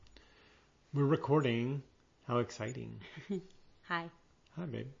We're recording. How exciting. Hi. Hi,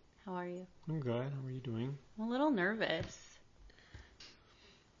 babe. How are you? I'm good. How are you doing? I'm a little nervous.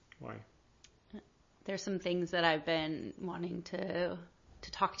 Why? There's some things that I've been wanting to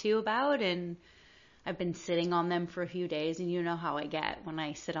talk to you about, and I've been sitting on them for a few days, and you know how I get when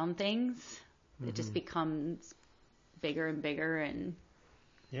I sit on things. Mm-hmm. It just becomes bigger and bigger and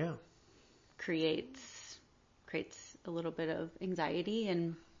creates a little bit of anxiety.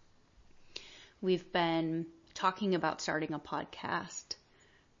 And we've been talking about starting a podcast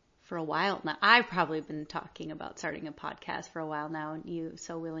for a while now. I've probably been talking about starting a podcast for a while now, and you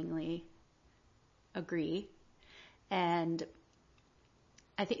so willingly agree. And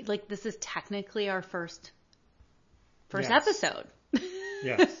I think this is technically our first episode.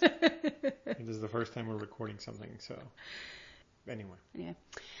 Yes. It is the first time we're recording something, so anyway.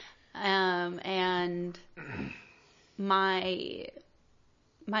 And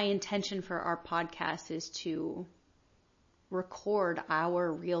my intention for our podcast is to record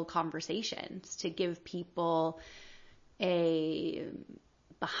our real conversations, to give people a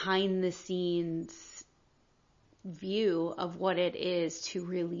behind the scenes view of what it is to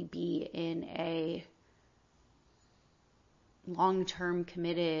really be in a long-term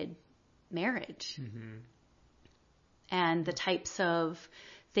committed marriage. Mm-hmm. And the types of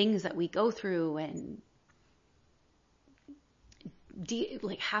things that we go through and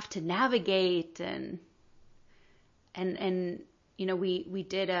have to navigate and you know, we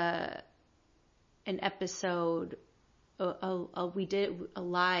did an episode, we did a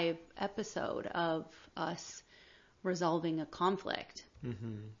live episode of us resolving a conflict.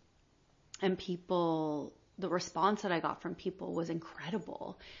 Mm-hmm. And the response that I got from people was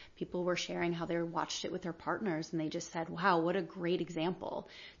incredible. People were sharing how they watched it with their partners, and they just said, wow, what a great example.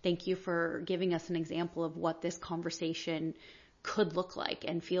 Thank you for giving us an example of what this conversation could look like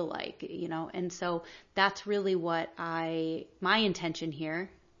and feel like, you know. And so that's really what my intention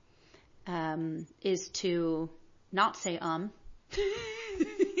here is to not say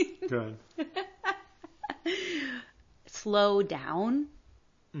Good. Slow down.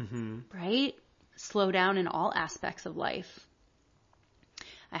 Mm-hmm. Right? Slow down in all aspects of life.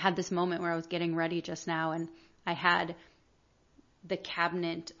 I had this moment where I was getting ready just now, and I had the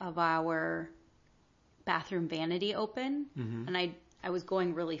cabinet of our bathroom vanity open, mm-hmm. and I was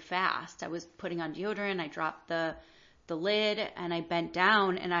going really fast. I was putting on deodorant. I dropped the lid, and I bent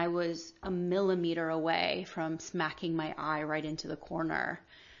down, and I was a millimeter away from smacking my eye right into the corner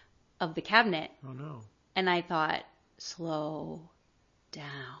of the cabinet. Oh no. And I thought, slow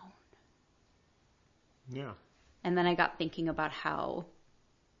down. Yeah. And then I got thinking about how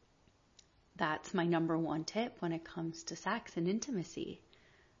that's my number one tip when it comes to sex and intimacy.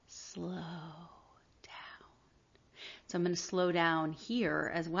 Slow down. So I'm going to slow down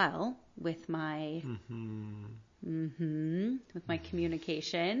here as well with my with my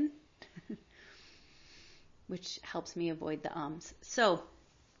communication, which helps me avoid the ums. So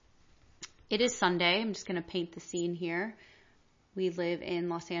it is Sunday. I'm just going to paint the scene here. We live in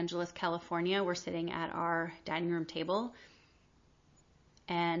Los Angeles, California. We're sitting at our dining room table.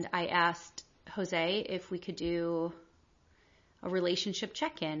 And I asked Jose if we could do a relationship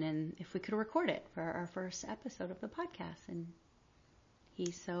check-in and if we could record it for our first episode of the podcast. And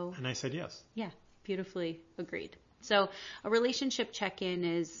And I said yes. Yeah, beautifully agreed. So a relationship check-in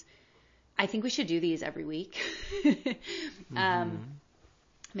is, I think we should do these every week.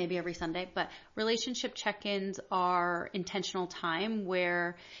 Maybe every Sunday, but relationship check-ins are intentional time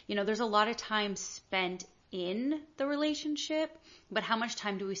where, you know, there's a lot of time spent in the relationship, but how much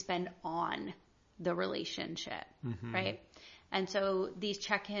time do we spend on the relationship, right? And so these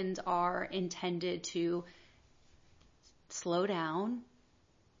check-ins are intended to slow down,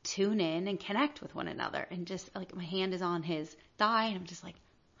 tune in, and connect with one another. And just like my hand is on his thigh, and I'm just like,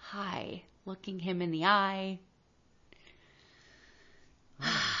 hi, looking him in the eye. Yeah.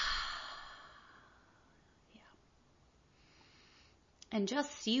 And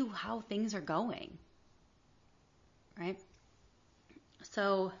just see how things are going. Right?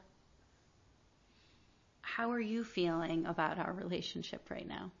 So, how are you feeling about our relationship right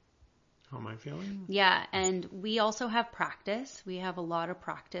now? How am I feeling? Yeah, and we also have practice. We have a lot of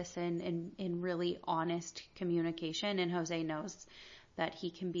practice in really honest communication, and Jose knows that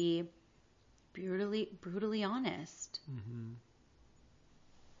he can be brutally honest. Mm-hmm.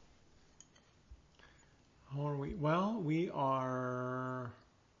 How are we? Well, we are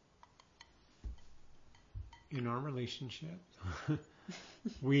in our relationship.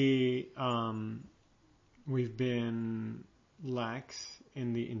 We've been lax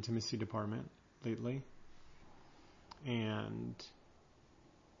in the intimacy department lately, and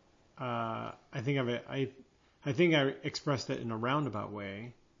I think I expressed it in a roundabout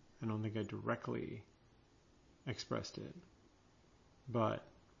way. I don't think I directly expressed it, but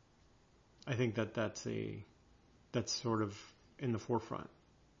I think that's sort of in the forefront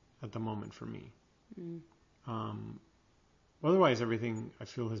at the moment for me. Otherwise, everything I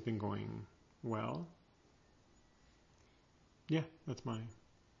feel has been going well. Yeah, that's my.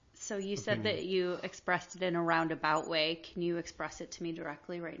 So you opinion. said that you expressed it in a roundabout way. Can you express it to me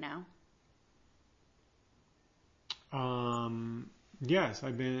directly right now? Yes,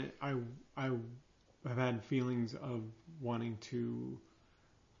 I've had feelings of wanting to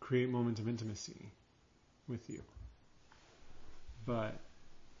create moments of intimacy with you, but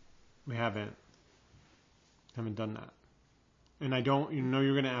we haven't done that. And I don't,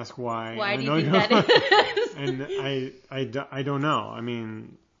 you're going to ask why. Why do you think that is? And I don't know. I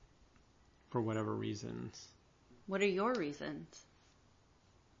mean, for whatever reasons. What are your reasons?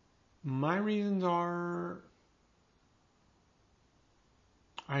 My reasons are,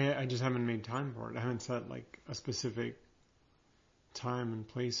 I just haven't made time for it. I haven't set like a specific time and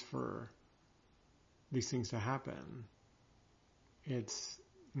place for these things to happen. It's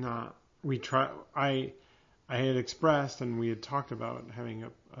not, I had expressed and we had talked about having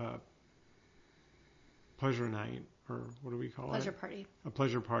a pleasure night, or what do we call Pleasure it? party. A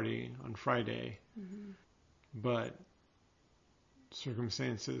pleasure party on Friday. Mm-hmm. But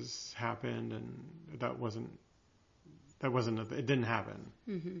circumstances happened and it didn't happen.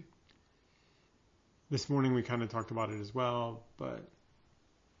 Mm-hmm. This morning we kind of talked about it as well, but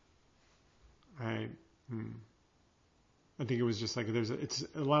I think it was just like it's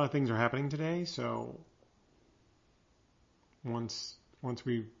a lot of things are happening today, so once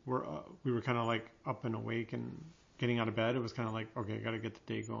we were kind of like up and awake and getting out of bed, it was kind of like, okay, I got to get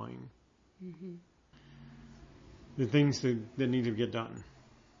the day going. Mm-hmm. The things that need to get done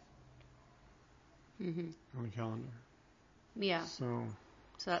Mm-hmm. on the calendar. Yeah. So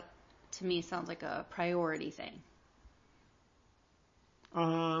that to me sounds like a priority thing.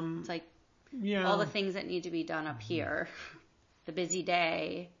 It's like all the things that need to be done up here, the busy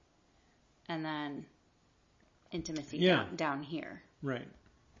day, and then intimacy down here. Right.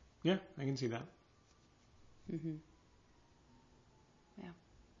 Yeah, I can see that. Mm-hmm. Yeah.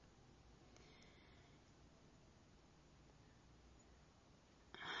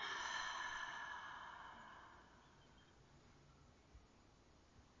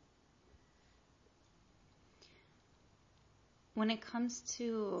 When it comes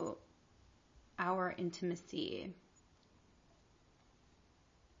to our intimacy,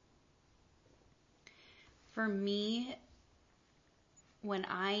 for me, when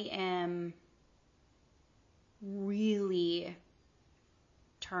I am really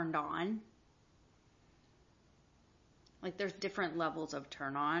turned on, like there's different levels of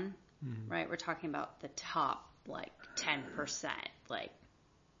turn on, right? We're talking about the top, like 10%, like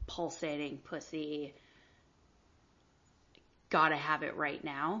pulsating pussy, gotta have it right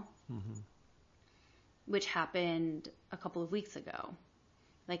now, which happened a couple of weeks ago.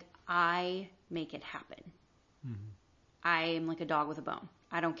 Like I make it happen. I am like a dog with a bone.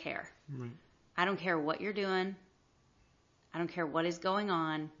 I don't care. Right. I don't care what you're doing. I don't care what is going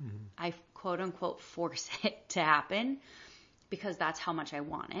on. I quote unquote force it to happen because that's how much I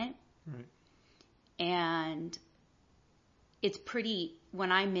want it. Right. And it's pretty,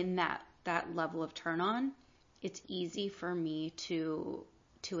 when I'm in that level of turn on, it's easy for me to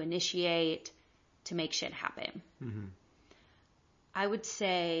initiate, to make shit happen. I would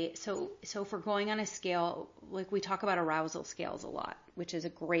say, so if we're going on a scale, like we talk about arousal scales a lot, which is a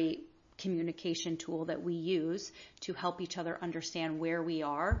great communication tool that we use to help each other understand where we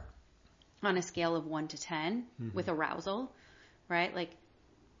are on a scale of 1 to 10 with arousal, right? Like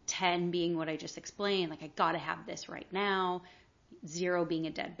 10 being what I just explained, like I gotta have this right now, 0 being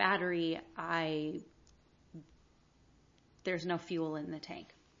a dead battery, there's no fuel in the tank.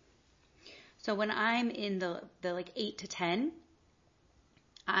 So when I'm in the like 8 to 10,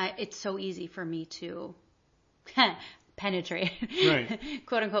 it's so easy for me to penetrate, right.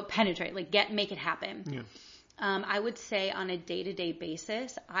 quote unquote penetrate, like make it happen. Yeah. I would say on a day-to-day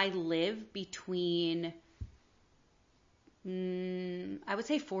basis, I live between, I would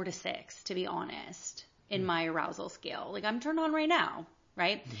say 4 to 6, to be honest, in my arousal scale. Like I'm turned on right now,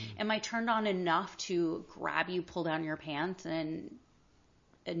 right? Am I turned on enough to grab you, pull down your pants, and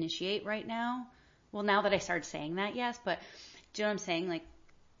initiate right now? Well, now that I started saying that, yes, but do you know what I'm saying? Like,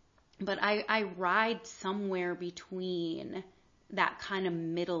 but I ride somewhere between that kind of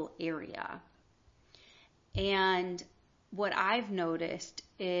middle area. And what I've noticed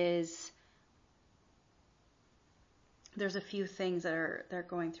is there's a few things that are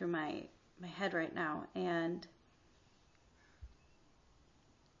going through my head right now, and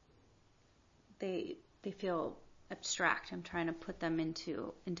they feel abstract. I'm trying to put them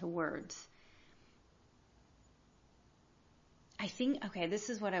into words. I think, okay, this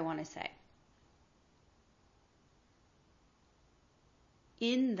is what I want to say.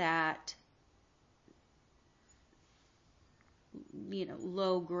 In that,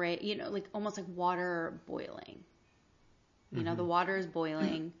 low grade, like almost like water boiling. The water is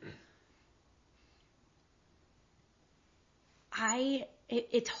boiling.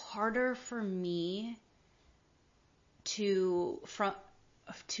 It's harder for me to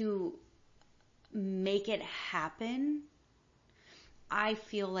make it happen. I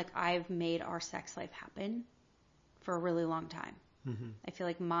feel like I've made our sex life happen for a really long time. Mm-hmm. I feel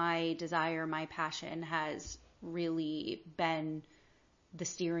like my desire, my passion has really been the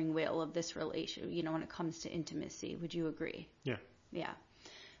steering wheel of this relationship, when it comes to intimacy. Would you agree? Yeah. Yeah.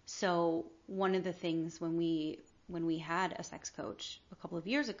 So one of the things when we had a sex coach a couple of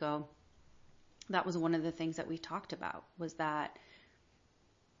years ago, that was one of the things that we talked about, was that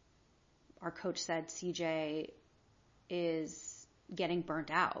our coach said CJ is getting burnt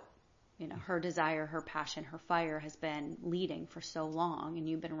out. Her desire, her passion, her fire has been leading for so long, and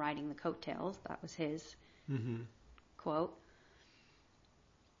you've been riding the coattails. That was his quote.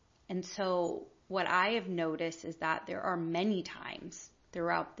 And so what I have noticed is that there are many times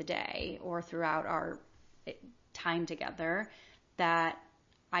throughout the day or throughout our time together that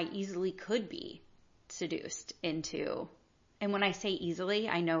I easily could be seduced into. And when I say easily,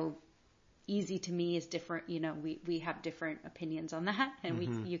 I know easy to me is different. We have different opinions on that, and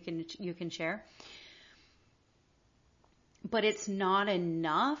you can share. But it's not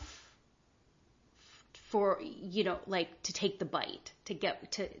enough for, like to take the bite, to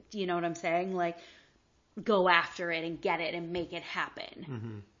get to, you know what I'm saying? Like go after it and get it and make it happen.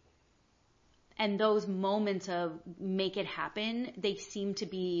 Mm-hmm. And those moments of make it happen, they seem to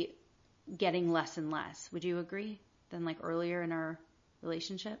be getting less and less. Would you agree? Than like earlier in our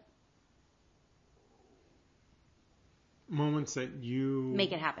relationship? Moments that you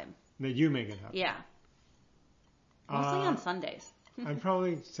make it happen. That you make it happen. Yeah. Mostly on Sundays. I'd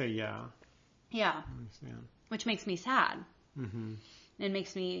probably say yeah. Yeah. I understand. Which makes me sad. Mm-hmm. It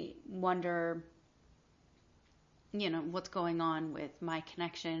makes me wonder, what's going on with my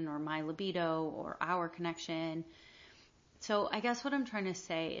connection or my libido or our connection. So I guess what I'm trying to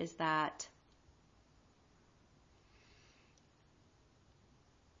say is that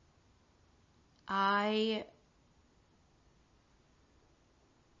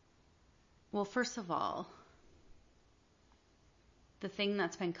well, first of all, the thing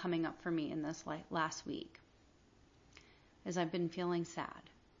that's been coming up for me in this last week is I've been feeling sad.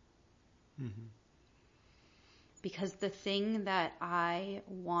 Mm-hmm. Because the thing that I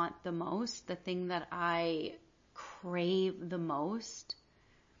want the most, the thing that I crave the most,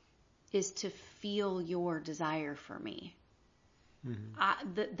 is to feel your desire for me.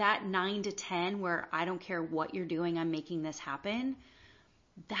 Mm-hmm. That 9 to 10 where I don't care what you're doing, I'm making this happen,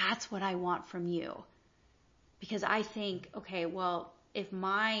 that's what I want from you. Because I think, okay, well, if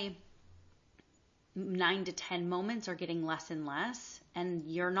my 9 to 10 moments are getting less and less, and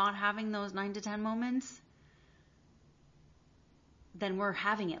you're not having those 9 to 10 moments, then we're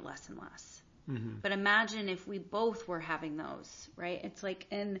having it less and less. Mm-hmm. But imagine if we both were having those, right? It's like,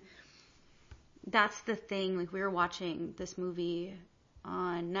 and that's the thing. Like, we were watching this movie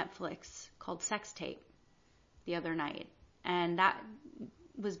on Netflix called Sex Tape the other night, and that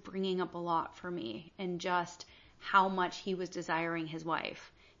was bringing up a lot for me, and just how much he was desiring his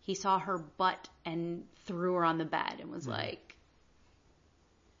wife. He saw her butt and threw her on the bed and was like,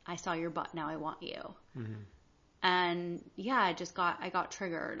 I saw your butt, now I want you. Mm-hmm. And yeah, I got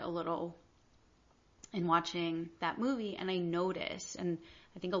triggered a little in watching that movie, and I noticed, and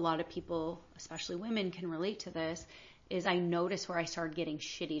I think a lot of people, especially women, can relate to this, is I noticed where I started getting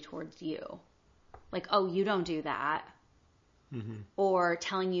shitty towards you. Like, oh, you don't do that. Mm-hmm. Or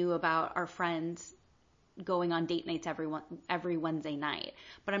telling you about our friends going on date nights every Wednesday night.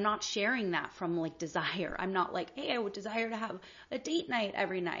 But I'm not sharing that from like desire. I'm not like, hey, I would desire to have a date night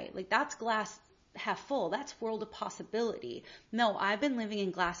every night. Like, that's glass half full. That's world of possibility. No, I've been living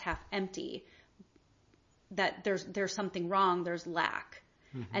in glass half empty. That there's something wrong. There's lack.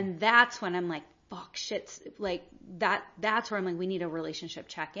 Mm-hmm. And that's when I'm like, fuck, shit's like that's where I'm like, we need a relationship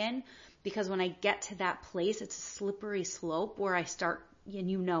check-in. Because when I get to that place, it's a slippery slope where I start,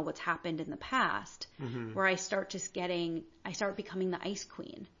 and what's happened in the past, mm-hmm. where I start becoming the ice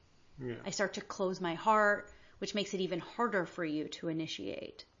queen. Yeah. I start to close my heart, which makes it even harder for you to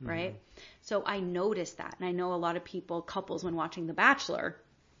initiate, right? So I noticed that. And I know a lot of people, couples, when watching The Bachelor,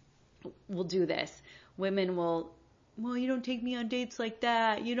 will do this. Women will, well, you don't take me on dates like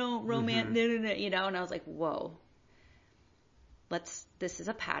that. You don't romance, you know? And I was like, whoa. This is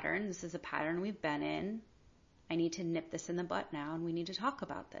a pattern. This is a pattern we've been in. I need to nip this in the butt now, and we need to talk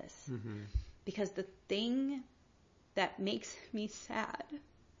about this. Because the thing that makes me sad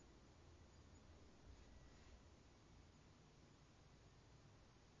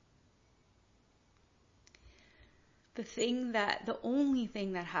the only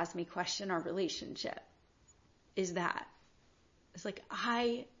thing that has me question our relationship is that it's like,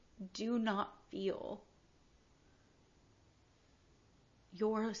 I do not feel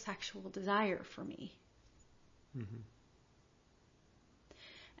your sexual desire for me.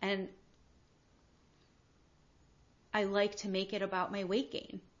 And I like to make it about my weight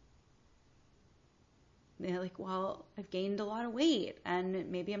gain. They're like, well, I've gained a lot of weight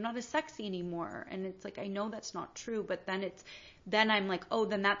and maybe I'm not as sexy anymore. And it's like, I know that's not true, but then I'm like, oh,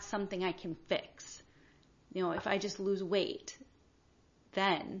 then that's something I can fix. You know, if I just lose weight,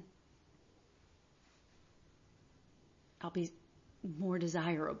 then I'll be more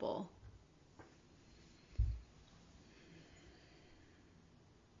desirable.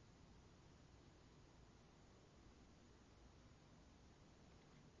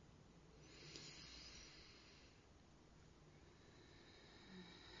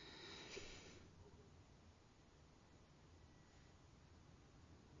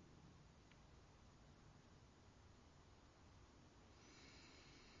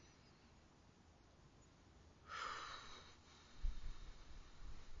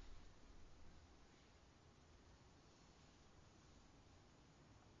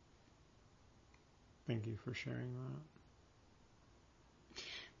 Thank you for sharing that.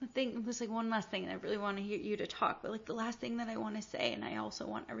 The thing was like one last thing, and I really want to hear you to talk, but like the last thing that I want to say, and I also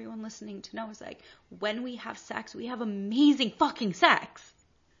want everyone listening to know, is like when we have sex, we have amazing fucking sex.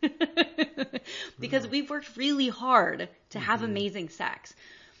 Because we've worked really hard to have amazing sex.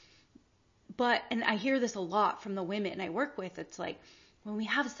 But, and I hear this a lot from the women I work with, it's like, when we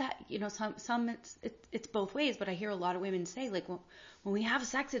have sex, you know, some it's both ways, but I hear a lot of women say, like, well, when we have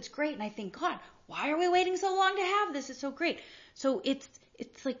sex, it's great. And I think, God, why are we waiting so long to have this? It's so great. So it's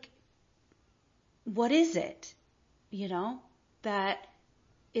like, what is it, you know, that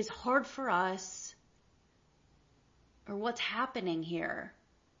is hard for us, or what's happening here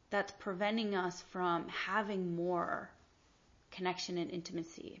that's preventing us from having more connection and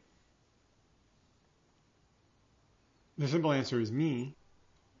intimacy? The simple answer is me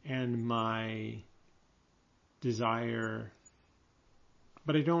and my desire.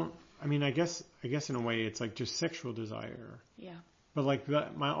 But I guess in a way it's like just sexual desire. Yeah. But like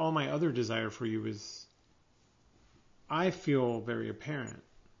all my other desire for you is, I feel very apparent.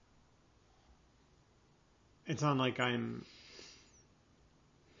 It's not like I'm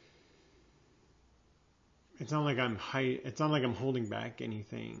holding back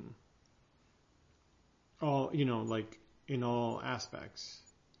anything. All, you know, like in all aspects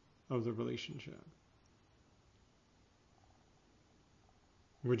of the relationship.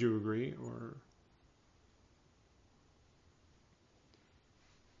 Would you agree, or?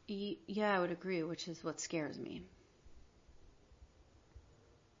 Yeah, I would agree, which is what scares me.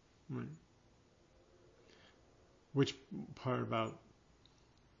 Right. Which part about?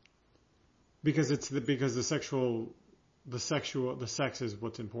 Because the sex is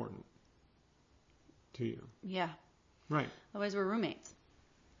what's important to you. Yeah. Right. Otherwise we're roommates.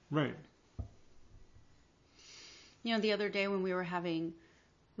 Right. You know, the other day when we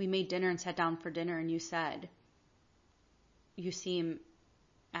made dinner and sat down for dinner, and you said, you're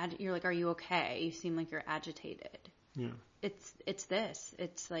like, are you okay? You seem like you're agitated. Yeah. It's this.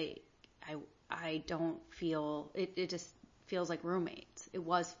 It's like, I don't feel, it just feels like roommates. It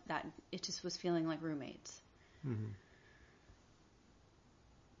just was feeling like roommates. Mm-hmm.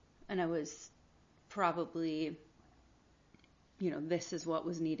 And I was probably, you know, this is what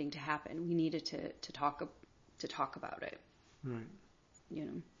was needing to happen. We needed to talk about it. Right. You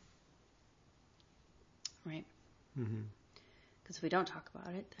know. Right. Mm-hmm. Because if we don't talk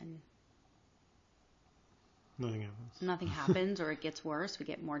about it, then nothing happens, or it gets worse. We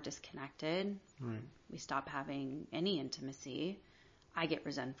get more disconnected. Right. We stop having any intimacy. I get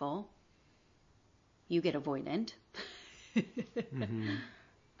resentful. You get avoidant. Mm-hmm.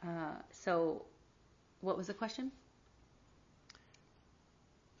 So, what was the question?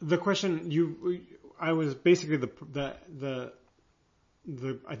 The question I was basically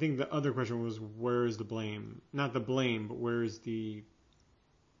I think the other question was, where is the blame? Not the blame, but where is the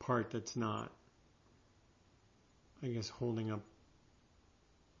part that's not I guess, holding up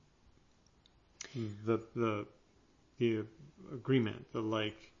the agreement, the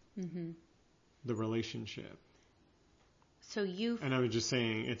relationship. So and I was just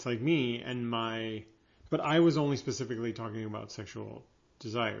saying, it's like me and but I was only specifically talking about sexual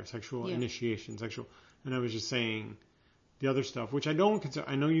desire, sexual initiation, and I was just saying the other stuff, which I don't consider.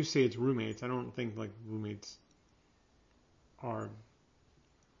 I know you say it's roommates. I don't think like roommates are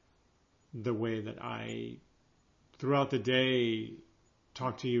the way that I, throughout the day,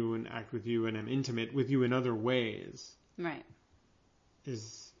 talk to you and act with you and am intimate with you in other ways. Right.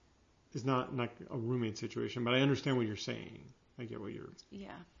 Is not like a roommate situation, but I understand what you're saying. I get what you're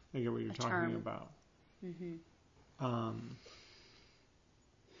talking about. Mm-hmm.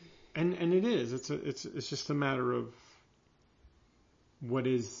 And it is. It's just a matter of what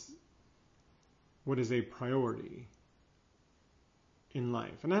is a priority in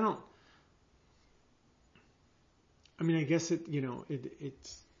life. And I guess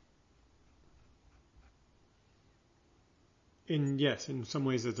it's in some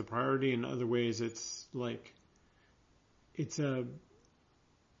ways it's a priority, in other ways it's like it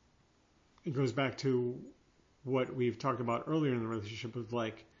goes back to what we've talked about earlier in the relationship of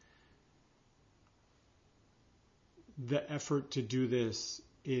like the effort to do this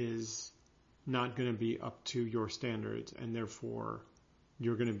is not going to be up to your standards, and therefore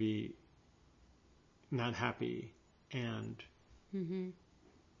you're going to be not happy, and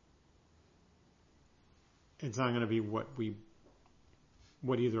it's not going to be what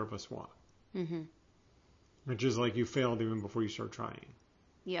either of us want. Mm-hmm. Which is like you failed even before you start trying.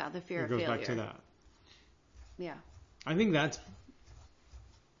 Yeah, the fear of failure. It goes back to that. Yeah. I think that's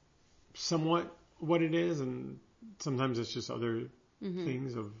somewhat what it is, and sometimes it's just other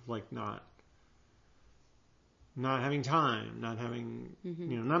things of like not having time, not having,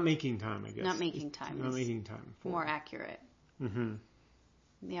 not making time, I guess. Not making time. Not making time. More accurate. Mm-hmm.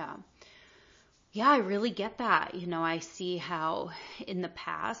 Yeah. Yeah, I really get that. I see how in the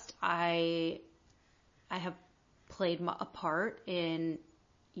past I have played a part in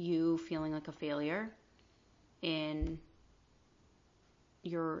you feeling like a failure in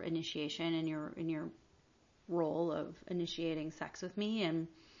your initiation and in your role of initiating sex with me. And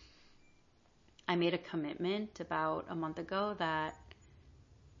I made a commitment about a month ago that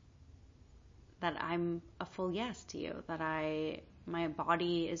I'm a full yes to you, that my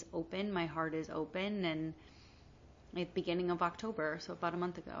body is open, my heart is open, and at the beginning of October, so about a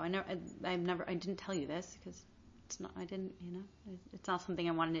month ago. I didn't tell you this because it's not something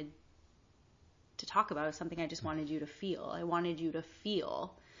I wanted to talk about. It's something I just wanted you to feel. I wanted you to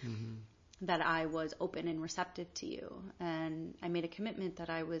feel that I was open and receptive to you, and I made a commitment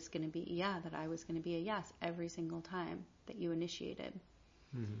that I was going to be a yes every single time that you initiated.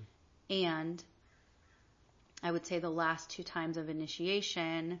 And I would say the last 2 times of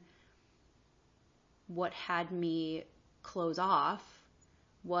initiation, what had me close off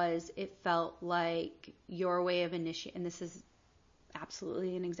was it felt like your way of initiating, and this is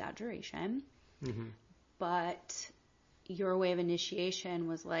absolutely an exaggeration, but your way of initiation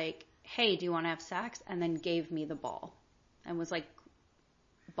was like, hey, do you want to have sex? And then gave me the ball and was like,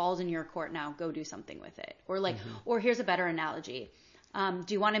 ball's in your court now, go do something with it. Or like, or here's a better analogy.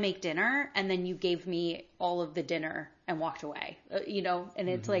 Do you want to make dinner? And then you gave me all of the dinner and walked away, and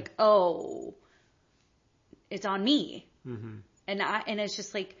it's like, oh, it's on me. And it's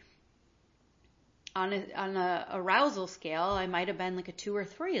just like, on a arousal scale, I might have been like a 2 or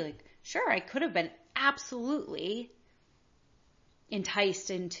 3. Like, sure, I could have been absolutely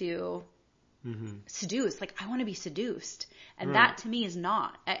enticed into seduced. Like, I want to be seduced. And that to me is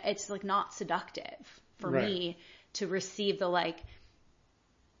not, it's like not seductive for me to receive the like,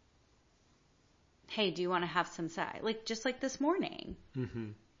 hey, do you want to have some sex? Like, just like this morning,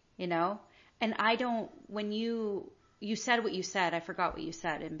 and I don't, when you said what you said, I forgot what you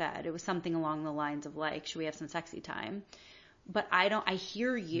said in bed. It was something along the lines of like, should we have some sexy time? But I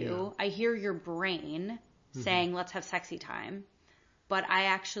hear you, I hear your brain saying, let's have sexy time. But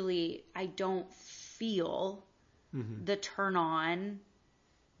I don't feel the turn on,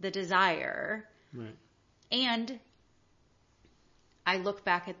 the desire. Right. And I look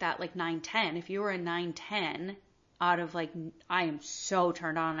back at that like 9-10. If you were a 9-10 out of like, I am so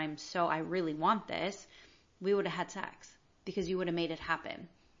turned on, I really want this, we would have had sex because you would have made it happen.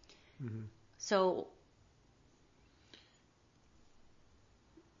 So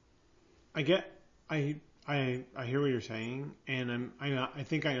I hear what you're saying, and I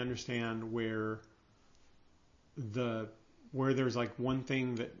think I understand where there's like one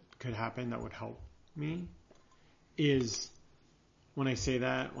thing that could happen that would help me is when I say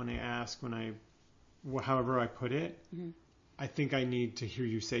that, when I ask, when I however I put it, I think I need to hear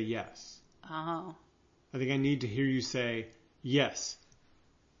you say yes. Oh. I think I need to hear you say, yes,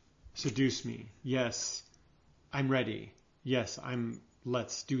 seduce me. Yes, I'm ready. Yes,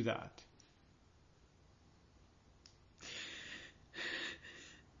 let's do that.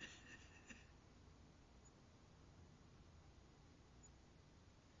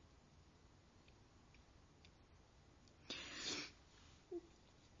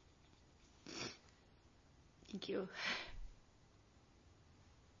 Thank you.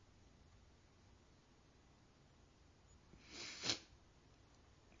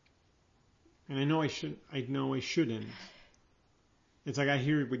 And I know I shouldn't. It's like I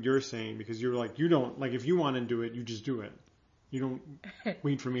hear what you're saying because you're like, you don't, like if you want to do it, you just do it. You don't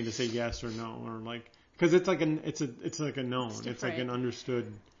wait for me to say yes or no or like, because it's like it's like a known. It's like an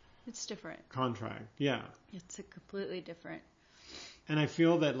understood. It's different. Contract. Yeah. It's a completely different. And I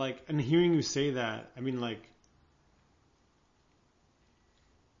feel that like, and hearing you say that, I mean like,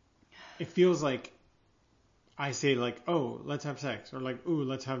 it feels like I say like, oh, let's have sex, or like, ooh,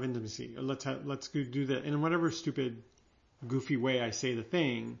 let's have intimacy, or let's go do that. In whatever stupid, goofy way I say the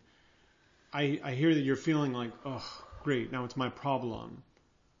thing, I hear that you're feeling like, oh, great, now it's my problem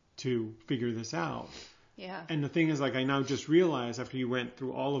to figure this out. Yeah. And the thing is, like, I now just realize after you went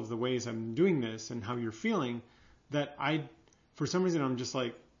through all of the ways I'm doing this and how you're feeling, that for some reason, I'm just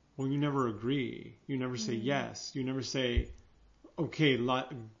like, well, you never agree. You never say yes. You never say, okay,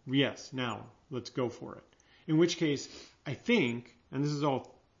 yes, now let's go for it. In which case, I think, and this is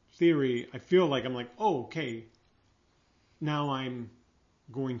all theory, I feel like I'm like, oh, okay, now I'm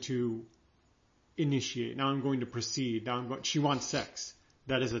going to initiate. Now I'm going to proceed. She wants sex.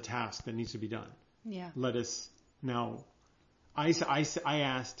 That is a task that needs to be done. Yeah. Let us now. I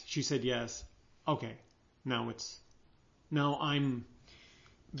asked. She said yes. Okay. Now I'm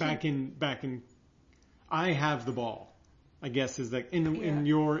back in. I have the ball. I guess is like in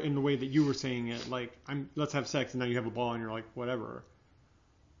the way that you were saying it. Like let's have sex, and now you have a ball, and you're like whatever.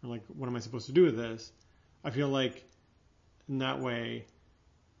 Or like, what am I supposed to do with this? I feel like in that way,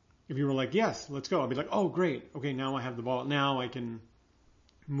 if you were like yes, let's go, I'd be like, oh great, okay, now I have the ball. Now I can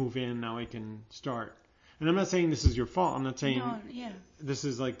move in. Now I can start. And I'm not saying this is your fault. I'm not saying this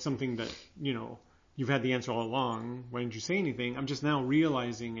is like something that, you've had the answer all along. Why didn't you say anything? I'm just now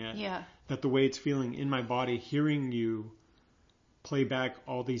realizing it. Yeah. That the way it's feeling in my body, hearing you play back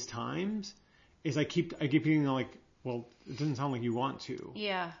all these times, is I keep feeling like, well, it doesn't sound like you want to.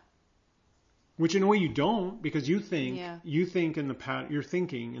 Yeah. Which in a way you don't, because you think you're thinking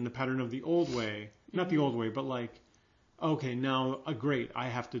in the pattern of the old way, not the old way, but like, okay, now great, I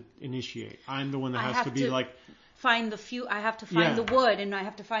have to initiate. I'm the one that has to be like find I have to find the wood, and I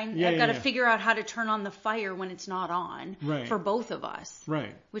have to find. I've got to figure out how to turn on the fire when it's not on for both of us.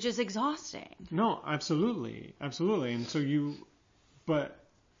 Right. Which is exhausting. No, absolutely, absolutely. And so but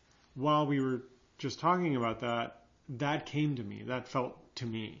while we were just talking about that came to me. That felt to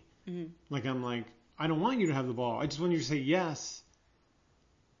me. Mm-hmm. Like I'm like, I don't want you to have the ball. I just want you to say yes.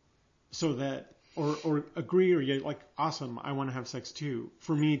 So that, or agree, or like, awesome, I want to have sex too.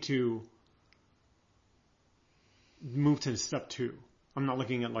 For me to move to step 2. I'm not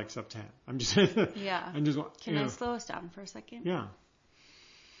looking at like step 10. I'm just, yeah. Can I slow us down for a second? Yeah.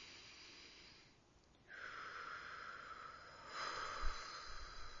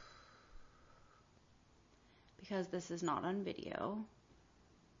 Because this is not on video.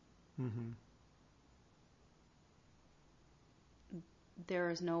 Mm-hmm. There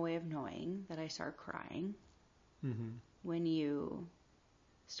is no way of knowing that I started crying when you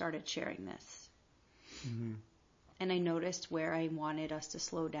started sharing this. Mm-hmm. And I noticed where I wanted us to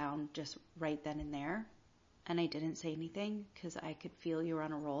slow down just right then and there. And I didn't say anything because I could feel you were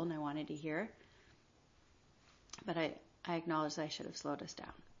on a roll and I wanted to hear. But I acknowledged that I should have slowed us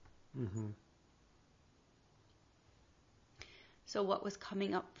down. Mm-hmm. So what was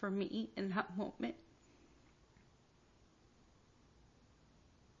coming up for me in that moment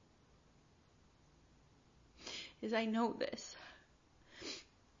is I know this.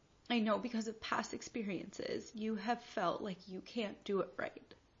 I know because of past experiences, you have felt like you can't do it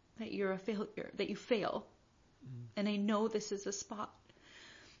right, that you're a failure, that you fail. Mm. And I know this is a spot.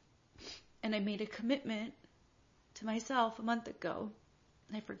 And I made a commitment to myself a month ago.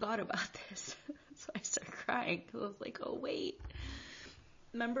 I forgot about this. So I started crying. I was like, oh, wait.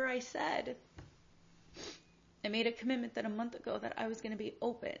 Remember I said, I made a commitment that a month ago that I was going to be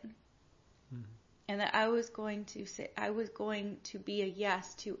open. Mm-hmm. And that I was going to be a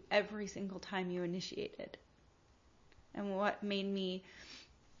yes to every single time you initiated. And what made me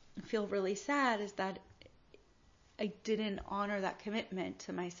feel really sad is that I didn't honor that commitment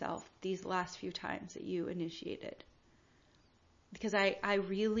to myself these last few times that you initiated. Because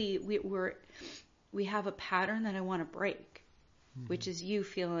we have a pattern that I want to break, which is you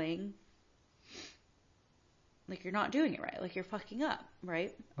feeling like you're not doing it right, like you're fucking up,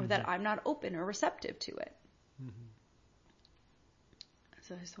 right? Or that I'm not open or receptive to it.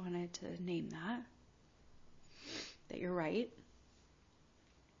 So I just wanted to name that you're right.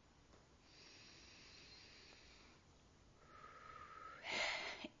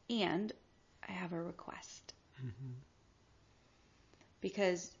 And I have a request.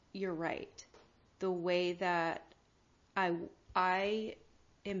 Because you're right. The way that I'm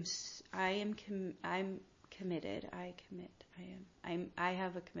committed. I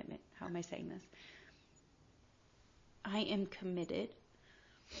have a commitment. How am I saying this? I am committed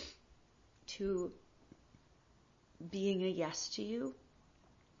to being a yes to you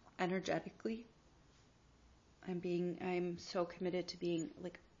energetically. I'm so committed to being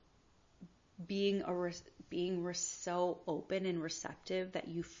so open and receptive that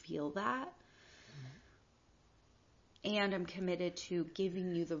you feel that. And I'm committed to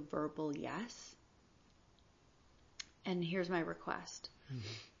giving you the verbal yes. And here's my request.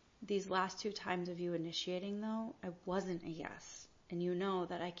 These last 2 times of you initiating, though, I wasn't a yes. And you know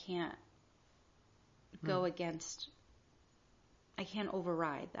that I can't go against, I can't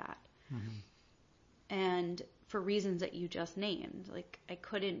override that. And for reasons that you just named, like I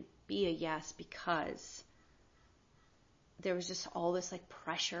couldn't be a yes because there was just all this like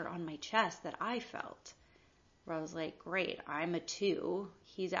pressure on my chest that I felt. Where I was like, great, I'm a 2.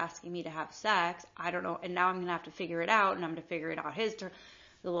 He's asking me to have sex. I don't know. And now I'm going to have to figure it out. And I'm going to figure it out his turn.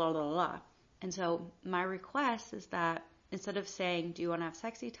 Blah, blah, blah. And so my request is that instead of saying, do you want to have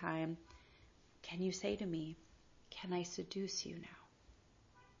sexy time? Can you say to me, can I seduce you now?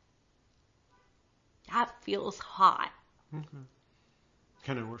 That feels hot. Okay.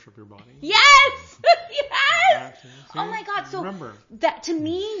 Can I worship your body? Yes! Yes! Oh my God. So remember. That to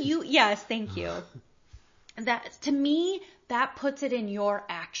me, yes, thank you. That to me, that puts it in your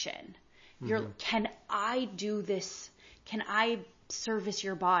action. Can I do this? Can I service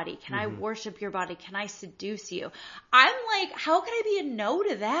your body? Can I worship your body? Can I seduce you? I'm like, how can I be a no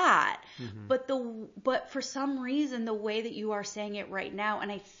to that? But for some reason, the way that you are saying it right now,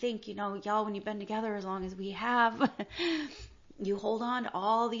 and I think, y'all, when you've been together as long as we have, you hold on to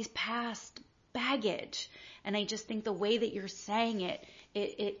all these past baggage. And I just think the way that you're saying it,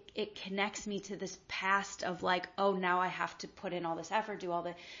 it connects me to this past of like, oh, now I have to put in all this effort,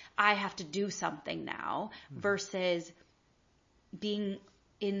 I have to do something now, versus being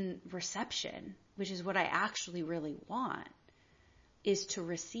in reception, which is what I actually really want, is to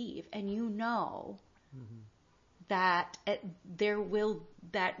receive. And that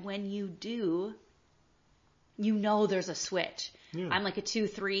that when you do, there's a switch. Yeah. I'm like a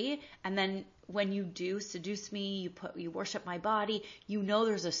 2-3, and then when you do seduce me, you worship my body,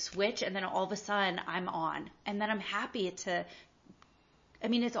 there's a switch, and then all of a sudden I'm on. And then I'm happy it's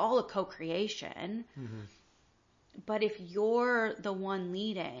all a co-creation. But if you're the one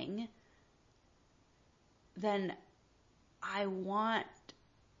leading, then I want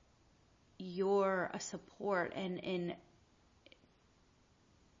your support and in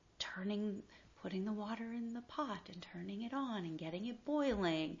putting the water in the pot and turning it on and getting it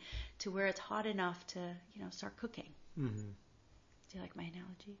boiling to where it's hot enough to, start cooking. Do you like my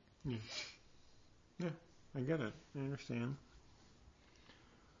analogy? Yeah, I get it. I understand.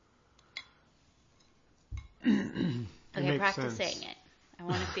 Okay, practice saying it.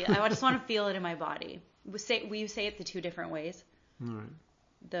 I just want to feel it in my body. Will you say it the 2 different ways? All right.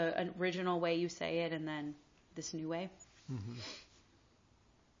 The original way you say it, and then this new way.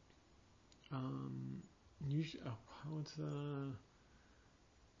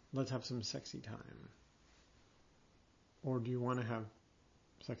 Let's have some sexy time. Or do you want to have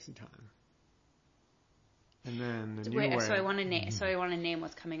sexy time? And then the new way. So I want to name. So I want to name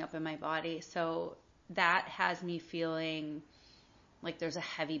what's coming up in my body. So that has me feeling like there's a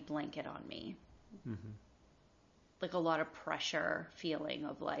heavy blanket on me. Like a lot of pressure, feeling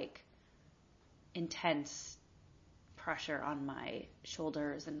of like intense pressure on my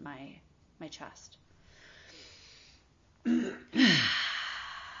shoulders and my chest.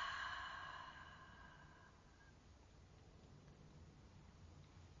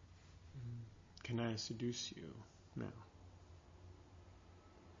 Can I seduce you now?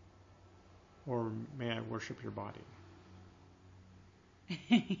 Or may I worship your body?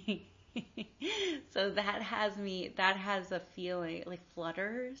 So that has a feeling like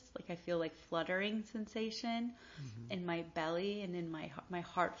flutters, like I feel like fluttering sensation in my belly and in my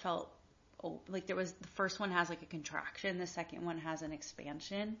heartfelt like the first one has like a contraction, the second one has an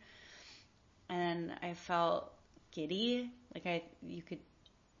expansion, and I felt giddy. Like you could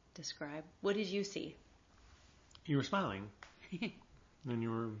describe. What did you see? You were smiling, and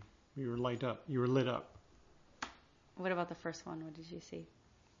you were lit up. You were lit up. What about the first one? What did you see?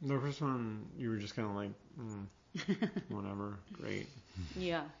 The first one, you were just kind of like, whatever, great.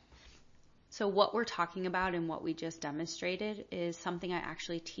 Yeah. So what we're talking about and what we just demonstrated is something I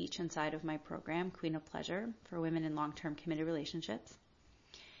actually teach inside of my program, Queen of Pleasure, for women in long-term committed relationships.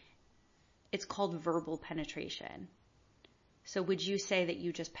 It's called verbal penetration. So would you say that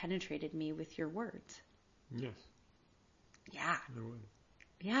you just penetrated me with your words? Yes. Yeah. I would.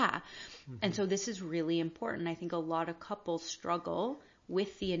 Yeah. Mm-hmm. And so this is really important. I think a lot of couples struggle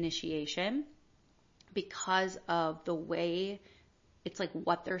with the initiation because of the way it's like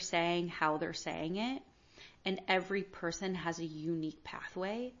what they're saying, how they're saying it. And every person has a unique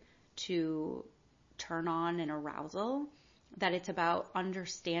pathway to turn on an arousal, that it's about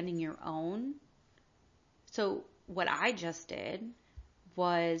understanding your own. So what I just did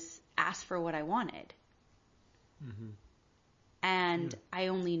was ask for what I wanted. Mm-hmm. And I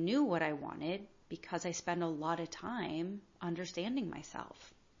only knew what I wanted because I spend a lot of time understanding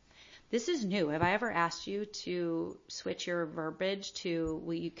myself. This is new. Have I ever asked you to switch your verbiage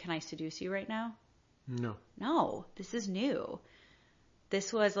to, can I seduce you right now? No. No, this is new.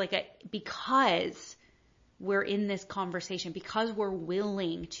 This was because we're in this conversation, because we're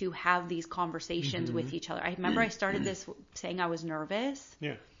willing to have these conversations with each other. I remember I started this saying I was nervous.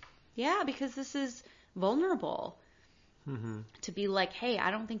 Yeah. Yeah, because this is vulnerable. Mm-hmm. To be like, hey,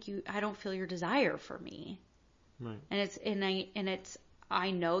 I don't feel your desire for me. Right. And I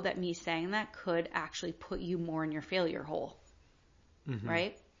know that me saying that could actually put you more in your failure hole. Mm-hmm.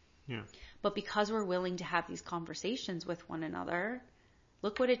 Right? Yeah. But because we're willing to have these conversations with one another,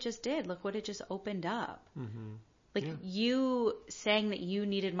 look what it just did. Look what it just opened up. Mm-hmm. You saying that you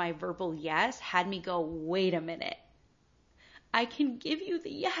needed my verbal yes had me go, wait a minute. I can give you the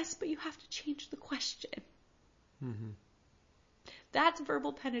yes, but you have to change the question. Mm-hmm. That's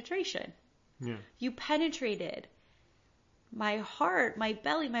verbal penetration. Yeah. You penetrated my heart, my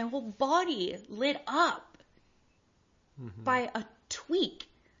belly, my whole body lit up by a tweak.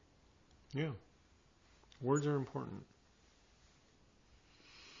 Yeah. Words are important.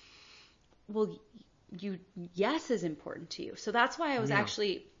 Well, yes is important to you. So that's why I was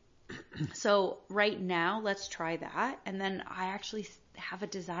actually, so right now, let's try that. And then I actually have a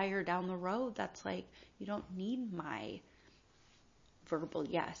desire down the road that's like, you don't need my verbal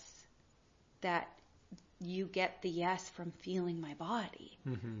yes. That you get the yes from feeling my body.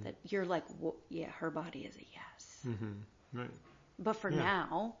 Mm-hmm. That you're like, well, yeah, her body is a yes. Mm-hmm. Right. But for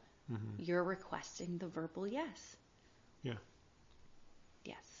now, you're requesting the verbal yes. Yeah.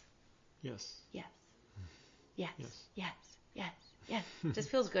 Yes. Yes. Yes. Yes. Yes. Yes. Yes. Yes. It just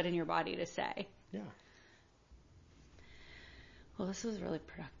feels good in your body to say. Yeah. Well, this was really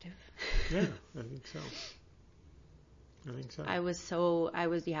productive. Yeah, I think so. I was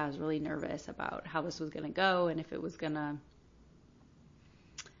really nervous about how this was going to go and if it was going to,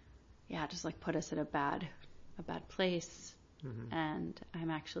 just like put us in a bad place. Mm-hmm. And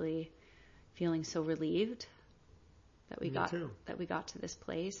I'm actually feeling so relieved that we got to this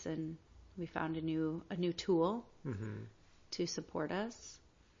place and we found a new tool to support us.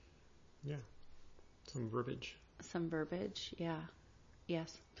 Yeah. Some verbiage. Yeah.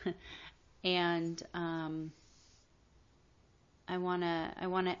 Yes. And, I want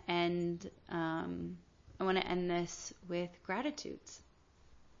to end this with gratitudes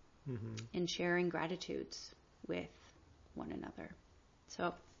and sharing gratitudes with one another.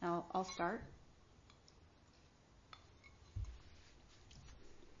 So I'll start.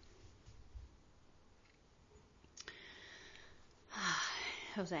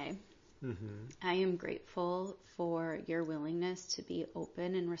 Jose, I am grateful for your willingness to be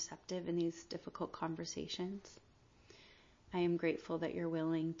open and receptive in these difficult conversations. I am grateful that you're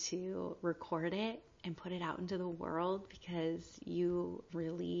willing to record it and put it out into the world because you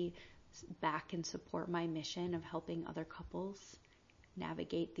really back and support my mission of helping other couples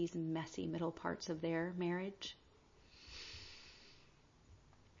navigate these messy middle parts of their marriage.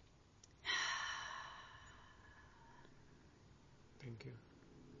 Thank you.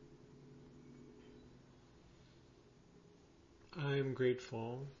 I'm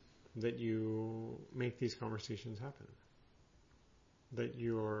grateful that you make these conversations happen. That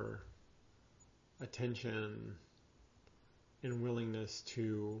your attention and willingness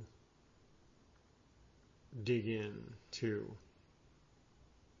to dig in to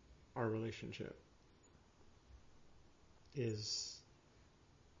our relationship is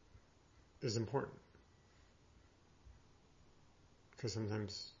is important. Because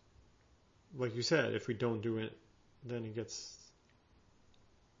sometimes, like you said, if we don't do it, then it gets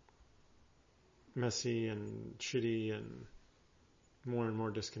messy and shitty and more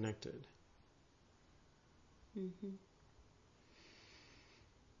disconnected. Mm-hmm.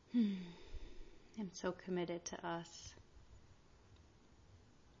 I'm so committed to us.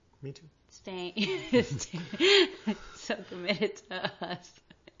 Me too. Staying so committed to us.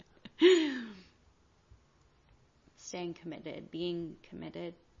 Staying committed, being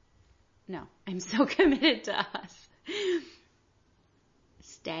committed. No, I'm so committed to us.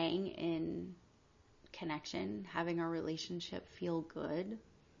 Staying in connection, having our relationship feel good,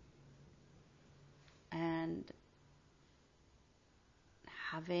 and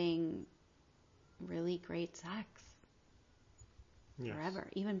having really great sex. Yes. Forever.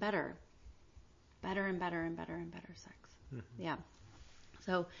 Even better. Better and better and better and better sex. Mm-hmm. Yeah.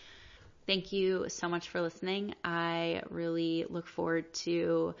 So thank you so much for listening. I really look forward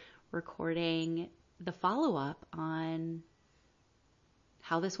to recording the follow-up on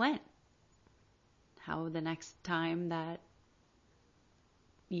how this went. How the next time that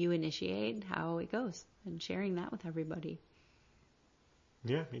you initiate, how it goes. And sharing that with everybody.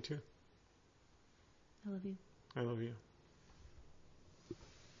 Yeah, me too. I love you. I love you.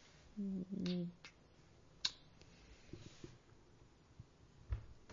 Mm-hmm.